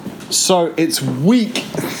So it's week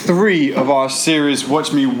 3 of our series,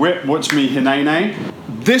 Watch Me Whip, Watch Me Hinene.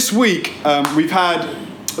 This week, we've had,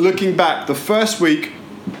 looking back, the first week,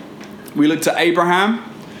 we looked at Abraham.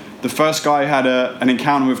 The first guy had an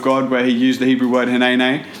encounter with God where he used the Hebrew word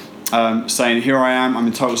Hinene, saying, here I am, I'm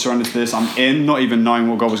in total surrender to this, I'm in, not even knowing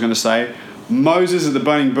what God was going to say. Moses at the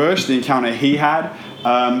burning bush, the encounter he had,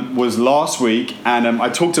 was last week, and I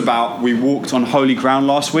talked about we walked on holy ground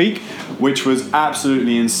last week, which was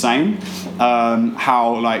absolutely insane.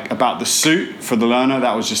 How about the suit for the learner,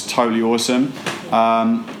 that was just totally awesome.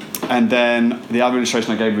 And then the other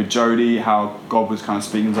illustration I gave with Jody, how God was kind of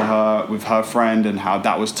speaking to her with her friend, and how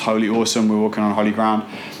that was totally awesome. We were walking on holy ground,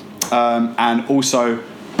 and also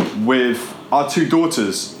with our 2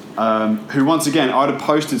 daughters. Who once again, I'd have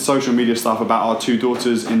posted social media stuff about our 2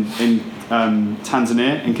 daughters in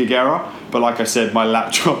Tanzania, in Kagera, but like I said, my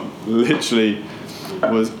laptop literally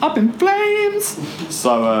was up in flames.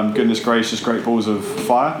 So goodness gracious, great balls of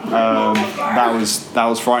fire. That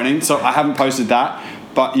was frightening. So I haven't posted that,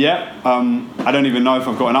 but yeah, I don't even know if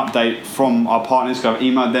I've got an update from our partners, because I've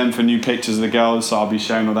emailed them for new pictures of the girls, so I'll be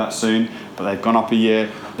sharing all that soon. But they've gone up a year,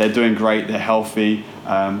 they're doing great, they're healthy.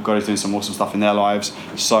 God is doing some awesome stuff in their lives.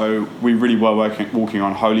 So we really were walking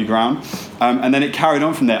on holy ground. And then it carried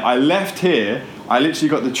on from there. I left here, I literally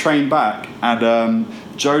got the train back, and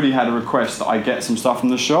Jody had a request that I get some stuff from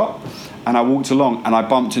the shop. And I walked along and I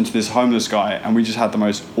bumped into this homeless guy, and we just had the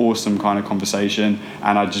most awesome kind of conversation,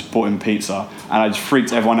 and I just bought him pizza, and I just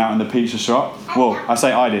freaked everyone out in the pizza shop. Well, I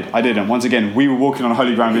say I didn't. Once again, we were walking on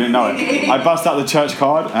holy ground, we didn't know it. I bust out the church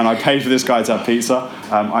card and I paid for this guy to have pizza.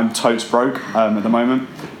 I'm totes broke at the moment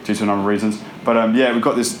due to a number of reasons. But yeah, we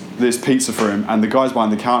got this pizza for him, and the guys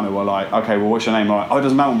behind the counter were like, okay, well, what's your name? I'm like, oh, it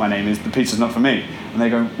doesn't matter what my name is, the pizza's not for me. And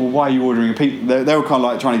they go, well, why are you ordering a pizza? They were kind of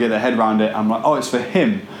like trying to get their head around it. I'm like, oh, it's for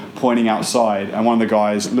him, pointing outside. And one of the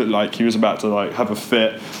guys looked like he was about to have a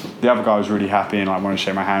fit. The other guy was really happy and wanted to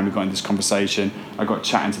shake my hand. We got into this conversation. I got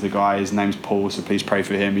chatting to the guy. His name's Paul, so please pray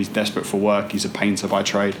for him. He's desperate for work. He's a painter by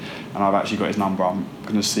trade, and I've actually got his number. I'm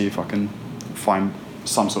going to see if I can find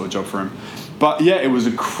some sort of job for him. But yeah, it was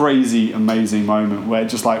a crazy, amazing moment where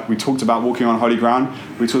just we talked about walking on holy ground.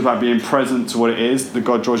 We talked about being present to what it is that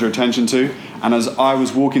God draws your attention to. And as I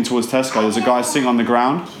was walking towards Tesco, there's a guy sitting on the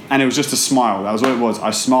ground, and it was just a smile. That was what it was.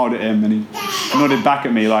 I smiled at him, and he nodded back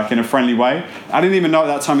at me in a friendly way. I didn't even know at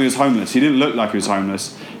that time he was homeless. He didn't look like he was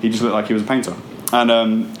homeless. He just looked like he was a painter.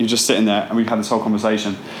 And he was just sitting there, and we had this whole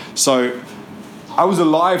conversation. So I was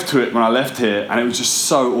alive to it when I left here, and it was just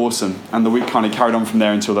so awesome. And the week kind of carried on from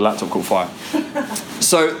there until the laptop caught fire.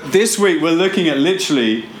 So this week we're looking at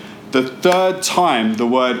literally the 3rd time the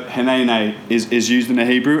word Hinene is used in the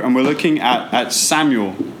Hebrew, and we're looking at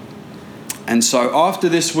Samuel. And so after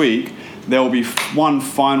this week, there will be one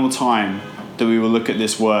final time that we will look at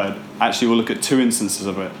this word. Actually, we'll look at 2 instances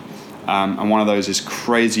of it. And one of those is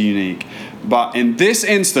crazy unique. But in this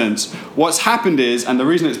instance, what's happened is, and the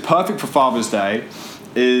reason it's perfect for Father's Day,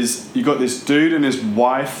 is you got this dude and his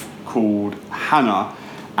wife called Hannah,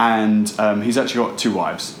 and he's actually got 2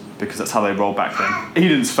 wives, because that's how they rolled back then.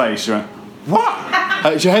 Eden's face, she went,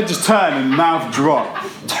 what? Your head just turned and mouth dropped.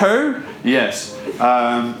 2? Yes.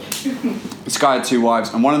 This guy had 2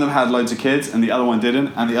 wives, and one of them had loads of kids, and the other one didn't,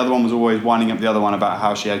 and the other one was always winding up the other one about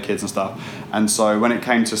how she had kids and stuff. And so when it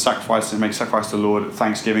came to make sacrifice to the Lord at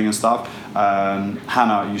Thanksgiving and stuff,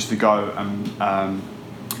 Hannah used to go, and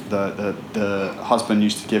the husband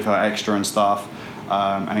used to give her extra and stuff,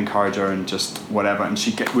 and encourage her and just whatever. And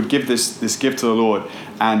she would give this gift to the Lord,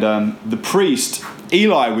 and the priest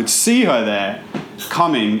Eli would see her there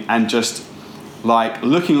coming and just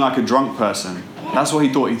looking like a drunk person. That's what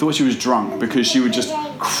he thought. He thought she was drunk, because she would just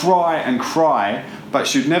cry and cry, but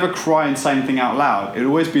she would never cry and say anything out loud. It would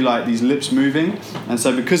always be these lips moving. And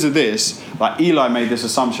so because of this, Eli made this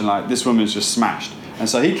assumption, this woman's just smashed. And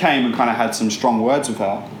so he came and kind of had some strong words with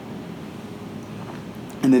her.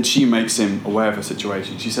 And then she makes him aware of her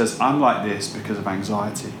situation. She says, I'm like this because of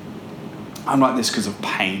anxiety. I'm like this because of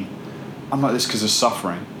pain. I'm like this because of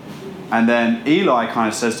suffering. And then Eli kind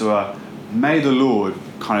of says to her, may the Lord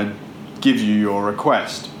kind of give you your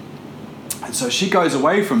request. And so she goes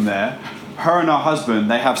away from there. Her and her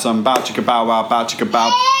husband, they have some bow chicka bow wow, bow chicka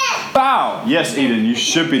bow bow. Yes, Eden, you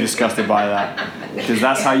should be disgusted by that, because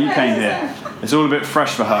that's how you came here. It's all a bit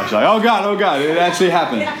fresh for her. She's like, oh God, it actually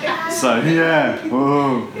happened. So yeah,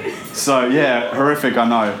 whoa. So yeah, horrific, I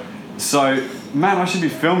know. So man, I should be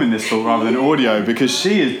filming this talk rather than audio, because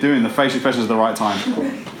she is doing the facial expressions at the right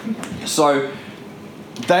time. So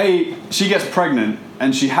she gets pregnant,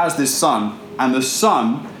 and she has this son, and the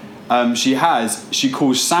son she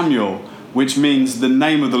calls Samuel, which means the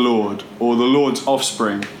name of the Lord, or the Lord's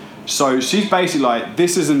offspring. So she's basically like,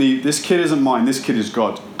 this kid isn't mine, this kid is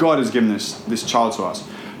God. God has given this child to us.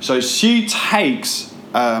 So she takes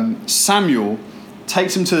Samuel,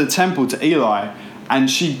 takes him to the temple to Eli, and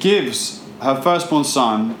she gives her firstborn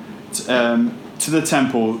son to the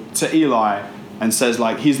temple to Eli and says,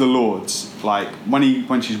 like, he's the Lord's. Like,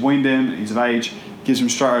 when she's weaned him, he's of age, gives him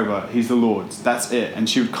straight over, he's the Lord's. That's it. And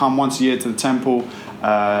she would come once a year to the temple,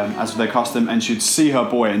 as their custom, and she'd see her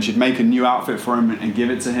boy and she'd make a new outfit for him and give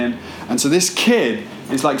it to him. And so this kid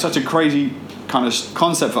is like such a crazy kind of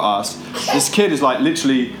concept for us. This kid is like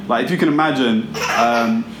literally, like, if you can imagine,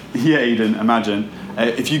 Eden, imagine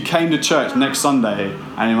if you came to church next Sunday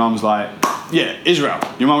and your mum was like, yeah, Israel,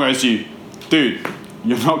 your mum goes to you, dude,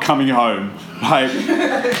 you're not coming home. Like,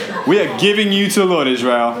 we are giving you to the Lord,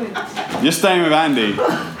 Israel. You're staying with Andy,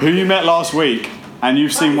 who you met last week and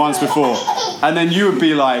you've seen once before. And then you would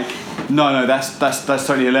be like, no, that's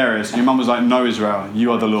totally hilarious. And your mum was like, no, Israel,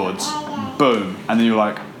 you are the Lord's. Boom. And then you're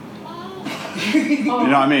like, you know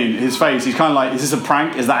what I mean? His face, he's kind of like, is this a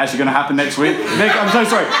prank? Is that actually going to happen next week? I'm so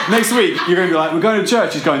sorry. Next week, you're going to be like, we're going to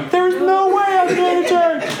church. He's going, there is no way I'm going to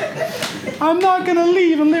church. I'm not going to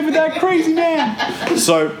leave and live with that crazy man.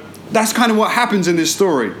 So that's kind of what happens in this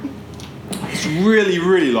story. It's really,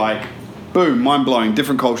 really like, boom, mind-blowing,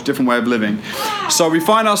 different culture, different way of living. So we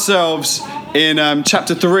find ourselves in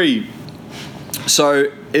chapter 3.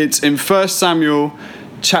 So it's in 1 Samuel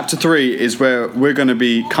chapter 3 is where we're going to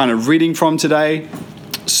be kind of reading from today.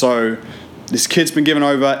 So this kid's been given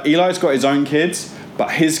over. Eli's got his own kids,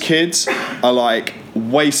 but his kids are like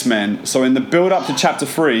waste men. So in the build up to chapter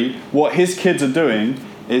 3, what his kids are doing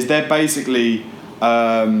is they're basically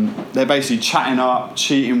chatting up,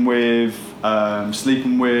 cheating with,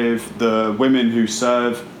 sleeping with the women who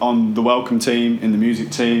serve on the welcome team, in the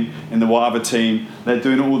music team, in the whatever team. They're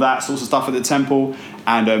doing all that sorts of stuff at the temple.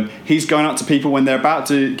 And he's going up to people when they're about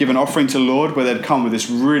to give an offering to the Lord, where they'd come with this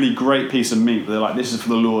really great piece of meat. They're like, this is for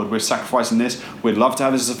the Lord. We're sacrificing this. We'd love to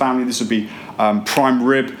have this as a family. This would be prime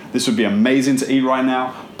rib. This would be amazing to eat right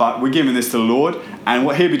now. But we're giving this to the Lord. And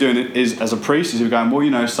what he'll be doing is, as a priest, is he'll be going, well, you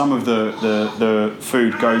know, some of the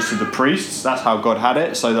food goes to the priests. That's how God had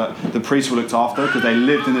it, so that the priests were looked after because they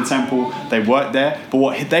lived in the temple. They worked there. But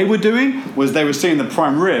what they were doing was they were seeing the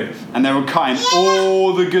prime rib and they were cutting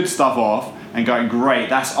all the good stuff off and going, great,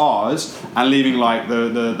 that's ours, and leaving like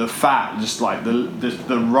the fat, just like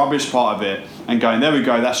the rubbish part of it, and going, there we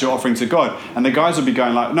go, that's your offering to God. And the guys would be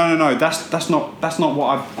going like, no, that's not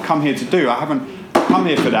what I've come here to do. I haven't come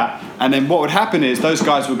here for that. And then what would happen is those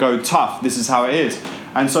guys would go, tough, this is how it is.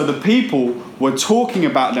 And so the people were talking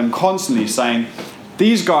about them constantly, saying,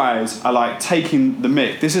 these guys are like taking the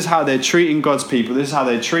mick. This is how they're treating God's people. This is how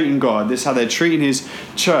they're treating God. This is how they're treating his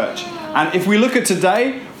church. And if we look at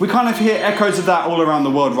today, we kind of hear echoes of that all around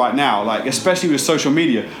the world right now, like especially with social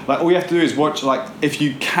media. Like all you have to do is watch, like if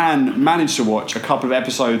you can manage to watch a couple of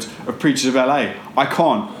episodes of Preachers of LA. I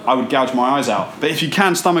can't. I would gouge my eyes out. But if you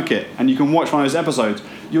can stomach it and you can watch one of those episodes,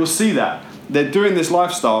 you'll see that they're doing this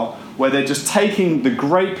lifestyle where they're just taking the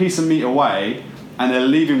great piece of meat away and they're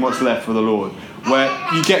leaving what's left for the Lord. Where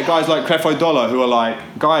you get guys like Creflo Dollar who are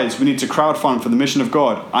like, guys, we need to crowdfund for the mission of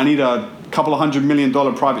God. I need a couple of $100 million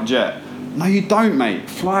private jet. No, you don't, mate.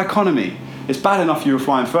 Fly economy. It's bad enough you were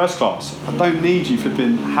flying first class. I don't need you for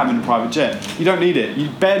having a private jet. You don't need it. You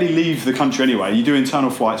barely leave the country anyway. You do internal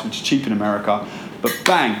flights, which is cheap in America. But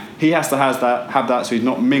bang, he has to have that so he's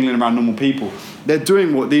not mingling around normal people. They're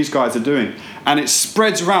doing what these guys are doing. And it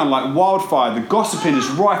spreads around like wildfire. The gossiping is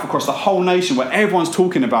rife across the whole nation where everyone's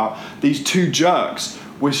talking about these two jerks,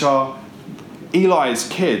 which are Eli's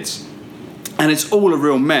kids. And it's all a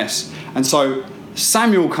real mess. And so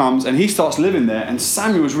Samuel comes and he starts living there, and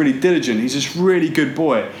Samuel's really diligent. He's this really good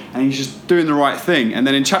boy and he's just doing the right thing. And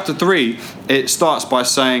then in chapter 3, it starts by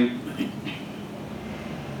saying,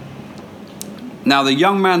 now the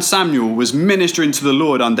young man Samuel was ministering to the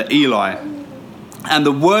Lord under Eli, and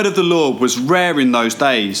the word of the Lord was rare in those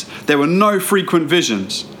days. There were no frequent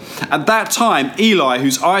visions. At that time, Eli,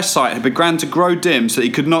 whose eyesight had begun to grow dim so that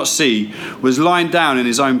he could not see, was lying down in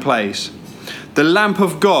his own place. The lamp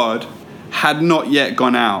of God had not yet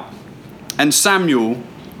gone out, and Samuel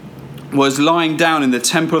was lying down in the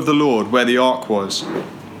temple of the Lord where the ark was.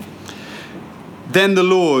 Then the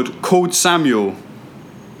Lord called Samuel,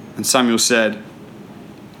 and Samuel said,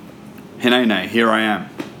 Hinene, here I am.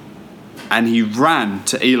 And he ran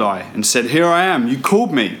to Eli and said, here I am, you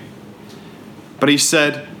called me. But he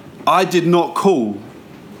said, I did not call.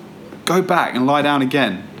 Go back and lie down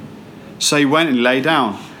again. So he went and lay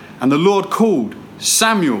down. And the Lord called,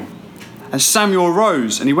 Samuel. And Samuel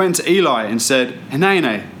arose and he went to Eli and said,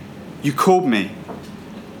 Hinene, you called me.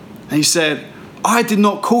 And he said, I did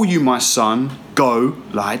not call you my son. Go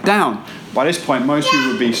lie down. By this point, most of you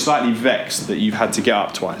would be slightly vexed that you've had to get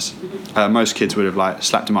up twice. Most kids would have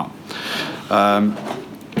slapped him up.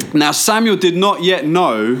 Now Samuel did not yet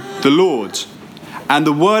know the Lord, and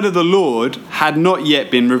the word of the Lord had not yet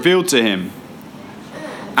been revealed to him.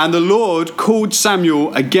 And the Lord called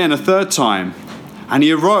Samuel again a third time, and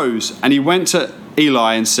he arose and he went to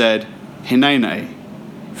Eli and said, Hinene,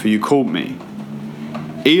 for you called me.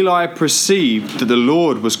 Eli perceived that the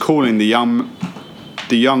Lord was calling the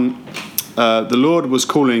Lord was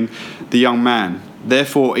calling the young man.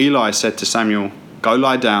 Therefore Eli said to Samuel, go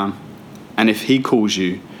lie down, and if he calls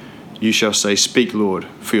you, you shall say, speak, Lord,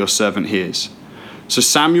 for your servant hears. So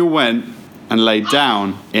Samuel went and lay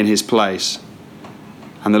down in his place.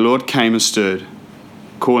 And the Lord came and stood,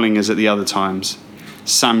 calling as at the other times,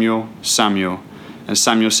 Samuel, Samuel. And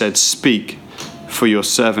Samuel said, speak, for your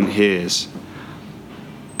servant hears.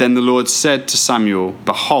 Then the Lord said to Samuel,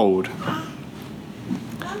 behold,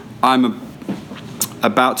 I'm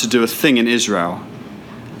about to do a thing in Israel,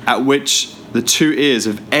 at which the two ears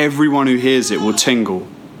of everyone who hears it will tingle.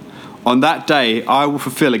 On that day I will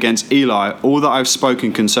fulfill against Eli all that I have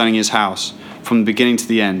spoken concerning his house, from the beginning to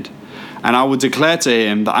the end. And I will declare to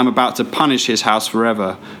him that I'm about to punish his house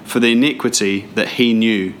forever for the iniquity that he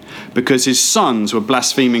knew, because his sons were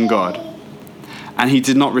blaspheming God, and he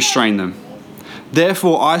did not restrain them.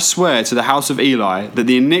 Therefore I swear to the house of Eli that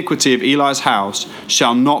the iniquity of Eli's house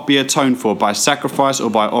shall not be atoned for by sacrifice or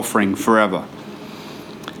by offering forever.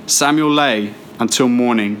 Samuel lay until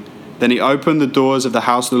morning. Then he opened the doors of the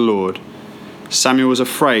house of the Lord. Samuel was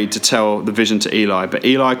afraid to tell the vision to Eli, but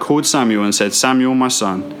Eli called Samuel and said, Samuel, my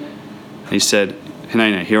son. And he said,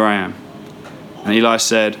 Hinene, here I am. And Eli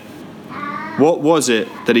said, what was it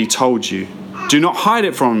that he told you? Do not hide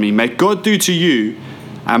it from me. May God do to you,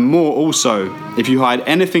 and more also, if you hide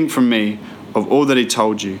anything from me of all that he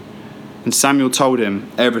told you. And Samuel told him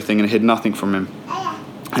everything and hid nothing from him.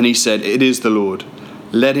 And he said, it is the Lord.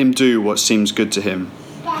 Let him do what seems good to him.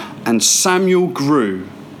 And Samuel grew,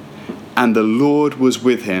 and the Lord was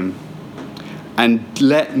with him, and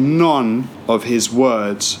let none of his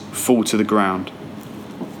words fall to the ground.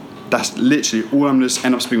 That's literally all I'm going to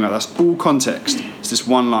end up speaking about. That's all context. It's this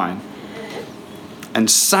one line. And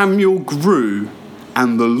Samuel grew,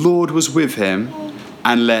 and the Lord was with him,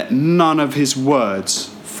 and let none of his words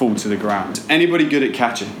fall to the ground. Anybody good at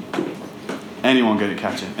catching? Anyone good at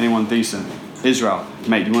catching? Anyone decent? Israel,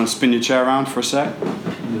 mate, do you want to spin your chair around for a sec?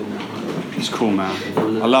 It's cool, man.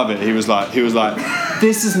 I love it. He was like,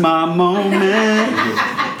 this is my moment.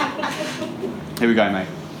 Here we go, mate.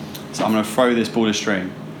 So I'm going to throw this ball of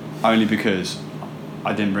string, only because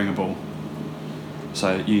I didn't bring a ball.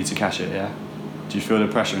 So you need to catch it, yeah? Do you feel the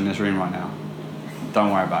pressure in this room right now?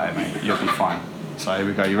 Don't worry about it, mate. You'll be fine. So here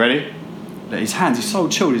we go. You ready? Look, his hands, he's so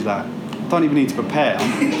chilled. He's like, don't even need to prepare.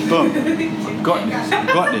 Boom. I've got this. I've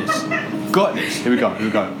got this. Got this. Here we go. Here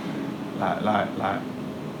we go. Like.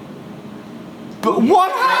 But one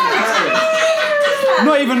hand!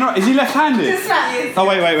 Not even right. Is he left-handed? Oh,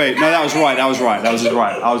 wait. No, that was right. That was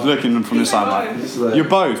right. I was looking from this side like, you're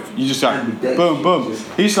both. You just like, boom.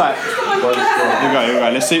 He's like, here we go.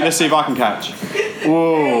 Let's see if I can catch.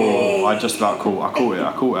 Whoa, I just about caught.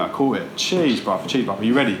 I caught it. Cheese, brother. Are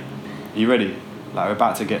you ready? Like, we're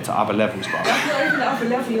about to get to other levels, bro. That's not even the other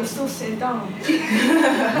level, you're still sitting down. No,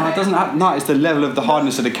 it doesn't have, no, it's the level of the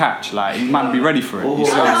hardness of the catch. Like, you might not be ready for it. You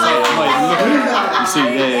see what I'm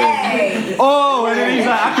saying? You see, oh, and then he's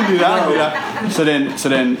like, I can do that. So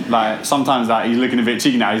then, like, sometimes, like, he's looking a bit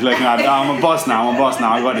cheeky now. He's looking like, I'm a boss now.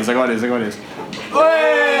 I got this.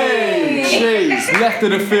 Hey! Jeez, left of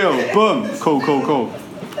the field. Boom. Cool.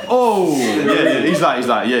 Oh, yeah. He's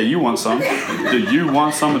like, yeah, you want some? Do you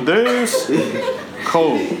want some of this?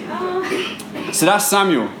 Cool. So that's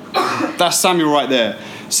Samuel. That's Samuel right there.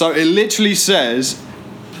 So it literally says,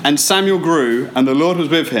 and Samuel grew, and the Lord was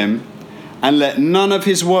with him, and let none of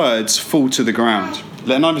his words fall to the ground.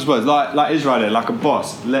 Let none of his words, like Israel there, like a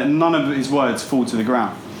boss, let none of his words fall to the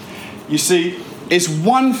ground. You see, it's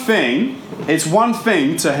one thing to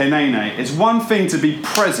Hinene. It's one thing to be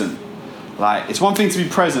present. Like, it's one thing to be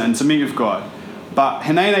present and to meet with God. But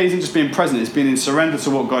Hinene isn't just being present, it's being in surrender to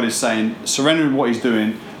what God is saying, surrendering what he's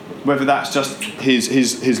doing, whether that's just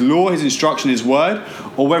his law, his instruction, his word,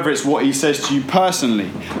 or whether it's what he says to you personally.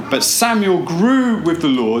 But Samuel grew with the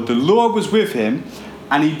Lord was with him,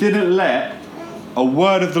 and he didn't let a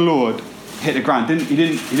word of the Lord hit the ground. He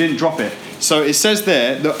didn't drop it. So it says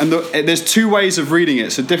there, there's two ways of reading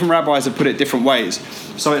it. So different rabbis have put it different ways.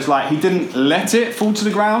 So it's like he didn't let it fall to the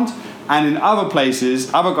ground. And in other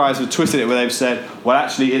places, other guys have twisted it where they've said, well,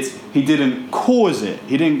 actually, it's He didn't cause it.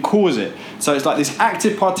 He didn't cause it. So it's like this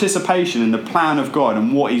active participation in the plan of God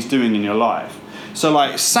and what he's doing in your life. So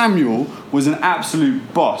like Samuel was an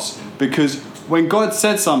absolute boss, because when God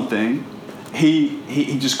said something,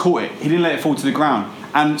 he just caught it. He didn't let it fall to the ground.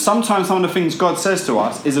 And sometimes some of the things God says to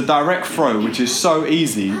us is a direct throw, which is so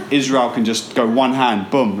easy. Israel can just go one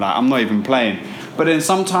hand, boom, like I'm not even playing. But then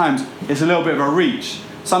sometimes it's a little bit of a reach.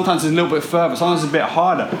 Sometimes it's a little bit further, sometimes it's a bit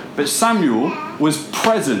harder. But Samuel was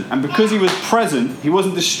present, and because he was present, he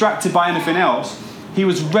wasn't distracted by anything else. He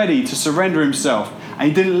was ready to surrender himself, and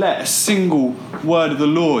he didn't let a single word of the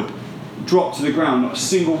Lord drop to the ground, not a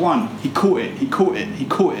single one. He caught it, he caught it, he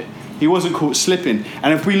caught it. He wasn't caught slipping.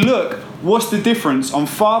 And if we look, what's the difference on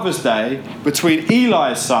Father's Day between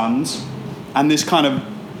Eli's sons and this kind of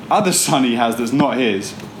other son he has that's not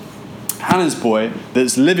his, Hannah's boy,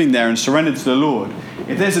 that's living there and surrendered to the Lord?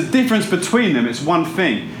 If there's a difference between them, it's one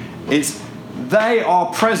thing. It's they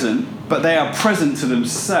are present, but they are present to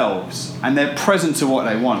themselves, and they're present to what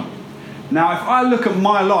they want. Now, if I look at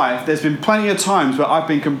my life, there's been plenty of times where I've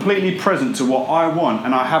been completely present to what I want,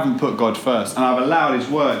 and I haven't put God first, and I've allowed his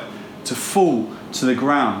word to fall to the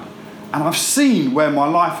ground. And I've seen where my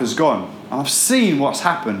life has gone, and I've seen what's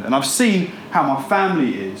happened, and I've seen how my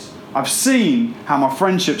family is. I've seen how my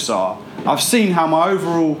friendships are. I've seen how my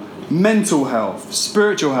overall mental health,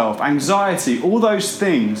 spiritual health, anxiety, all those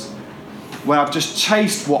things, where I've just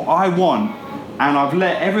chased what I want, and I've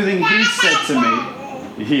let everything he said to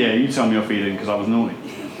me, yeah, you tell me off eating because I was naughty.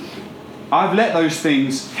 I've let those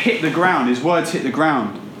things hit the ground, his words hit the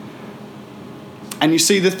ground. And you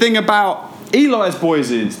see, the thing about Eli's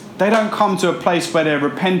boys is, they don't come to a place where they're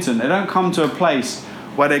repentant. They don't come to a place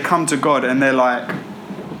where they come to God and they're like,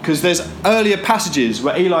 because there's earlier passages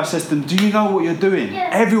where Eli says to them, do you know what you're doing?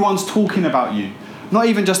 Everyone's talking about you. Not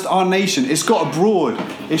even just our nation. It's got abroad.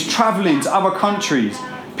 It's traveling to other countries.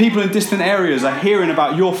 People in distant areas are hearing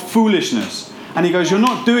about your foolishness. And he goes, you're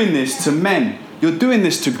not doing this to men. You're doing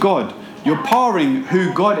this to God. You're parring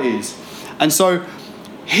who God is. And so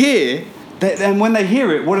here, then when they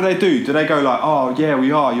hear it, what do? Do they go like, oh yeah,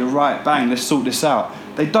 we are, you're right, bang, let's sort this out?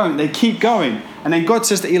 They don't. They keep going. And then God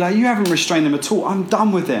says to Eli, you haven't restrained them at all. I'm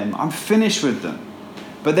done with them. I'm finished with them.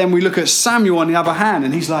 But then we look at Samuel on the other hand,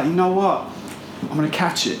 and he's like, you know what? I'm going to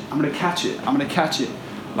catch it. I'm going to catch it. I'm going to catch it.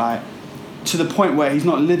 Like, to the point where he's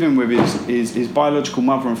not living with his biological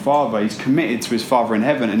mother and father. He's committed to his Father in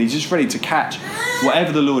heaven, and he's just ready to catch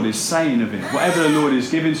whatever the Lord is saying of him, whatever the Lord is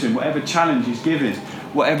giving to him, whatever challenge he's giving,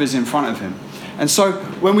 whatever's in front of him. And so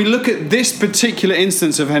when we look at this particular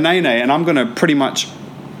instance of Hanane, and I'm going to pretty much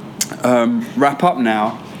wrap up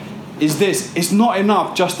now, is this: it's not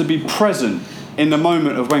enough just to be present in the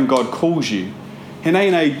moment of when God calls you.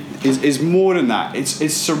 Hanane is more than that.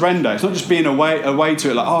 It's surrender. It's not just being away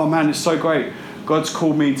to it like, oh man, it's so great. God's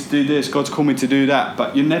called me to do this. God's called me to do that.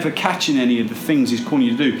 But you're never catching any of the things he's calling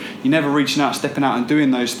you to do. You're never reaching out, stepping out and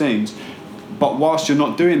doing those things. But whilst you're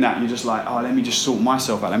not doing that, you're just like, oh, let me just sort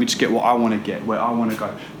myself out. Let me just get what I want to get, where I want to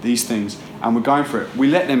go, these things. And we're going for it. We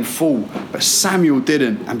let them fall. But Samuel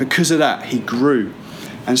didn't. And because of that, he grew.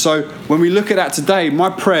 And so when we look at that today,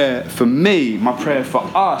 my prayer for me, my prayer for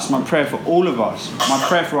us, my prayer for all of us, my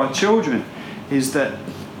prayer for our children is that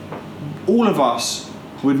all of us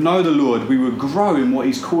would know the Lord, we would grow in what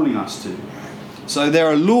he's calling us to. So there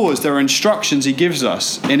are laws, there are instructions he gives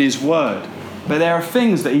us in his word. But there are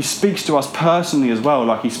things that he speaks to us personally as well,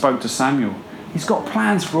 like he spoke to Samuel. He's got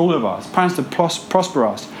plans for all of us, plans to prosper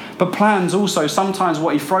us. But plans also, sometimes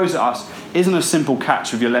what he throws at us isn't a simple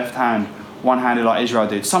catch with your left hand, one-handed like Israel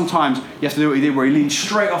did. Sometimes you have to do what he did, where he leaned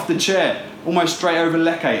straight off the chair, almost straight over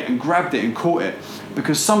Leke, and grabbed it and caught it.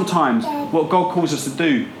 Because sometimes what God calls us to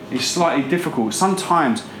do is slightly difficult.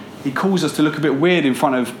 Sometimes he calls us to look a bit weird in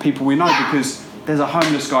front of people we know, because there's a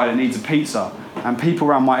homeless guy that needs a pizza, and people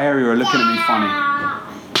around my area are looking at me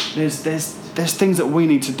funny. There's things that we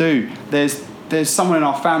need to do. There's someone in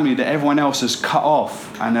our family that everyone else has cut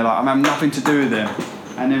off, and they're like, I'm having nothing to do with them.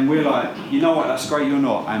 And then we're like, you know what, that's great, you're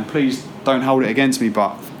not, and please don't hold it against me,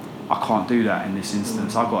 but I can't do that in this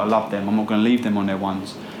instance. I've got to love them. I'm not going to leave them on their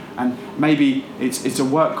ones. And maybe it's a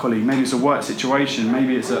work colleague, maybe it's a work situation,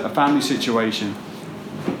 maybe it's a family situation.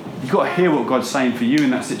 You've got to hear what God's saying for you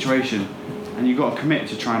in that situation, and you've got to commit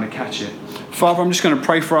to trying to catch it. Father, I'm just going to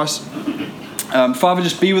pray for us. Father,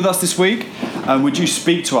 just be with us this week. Would you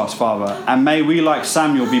speak to us, Father? And may we, like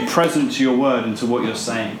Samuel, be present to your word and to what you're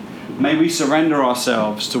saying. May we surrender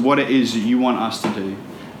ourselves to what it is that you want us to do.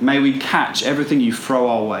 May we catch everything you throw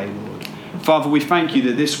our way, Lord. Father, we thank you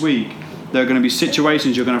that this week there are going to be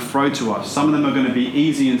situations you're going to throw to us. Some of them are going to be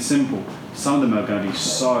easy and simple. Some of them are going to be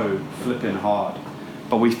so flipping hard.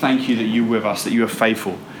 But we thank you that you're with us, that you are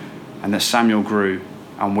faithful. and that Samuel grew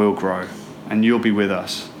and will grow, and you'll be with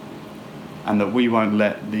us, and that we won't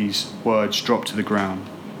let these words drop to the ground,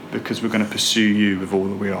 because we're going to pursue you with all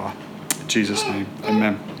that we are. In Jesus' name,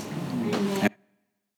 amen.